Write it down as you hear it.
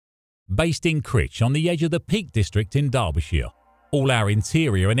Based in Critch on the edge of the Peak District in Derbyshire, all our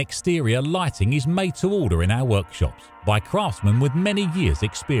interior and exterior lighting is made to order in our workshops by craftsmen with many years'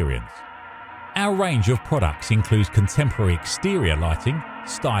 experience. Our range of products includes contemporary exterior lighting,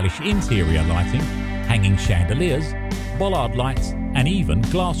 stylish interior lighting, hanging chandeliers, bollard lights and even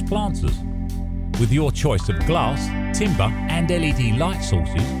glass planters. With your choice of glass, timber and LED light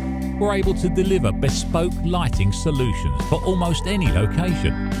sources, we're able to deliver bespoke lighting solutions for almost any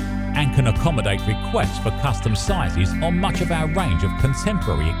location and can accommodate requests for custom sizes on much of our range of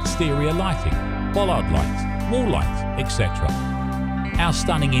contemporary exterior lighting, bollard lights, wall lights, etc. Our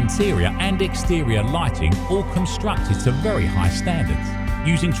stunning interior and exterior lighting all constructed to very high standards,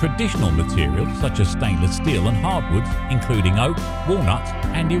 using traditional materials such as stainless steel and hardwoods, including oak, walnut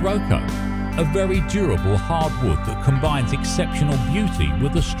and Iroko, a very durable hardwood that combines exceptional beauty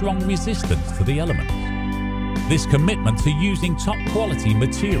with a strong resistance to the elements. This commitment to using top quality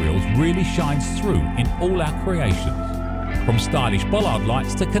materials really shines through in all our creations, from stylish bollard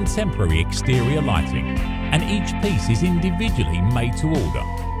lights to contemporary exterior lighting, and each piece is individually made to order.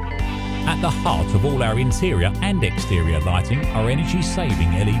 At the heart of all our interior and exterior lighting are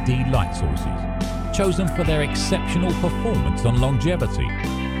energy-saving LED light sources, chosen for their exceptional performance and longevity.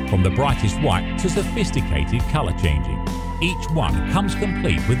 From the brightest white to sophisticated colour changing, each one comes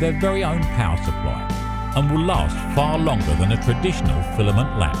complete with their very own power supply and will last far longer than a traditional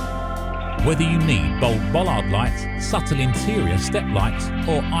filament lamp. Whether you need bold bollard lights, subtle interior step lights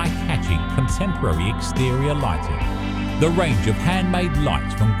or eye-catching contemporary exterior lighting, the range of handmade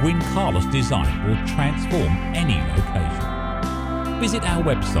lights from Gwyn Carless Designs will transform any location. Visit our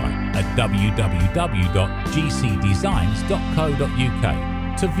website at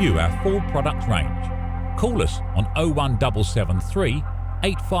www.gcdesigns.co.uk to view our full product range. Call us on 01773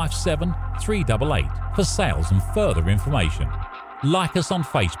 857 388 for sales and further information. Like us on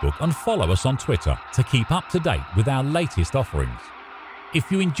Facebook and follow us on Twitter to keep up to date with our latest offerings.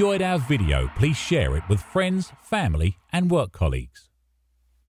 If you enjoyed our video, please share it with friends, family and work colleagues.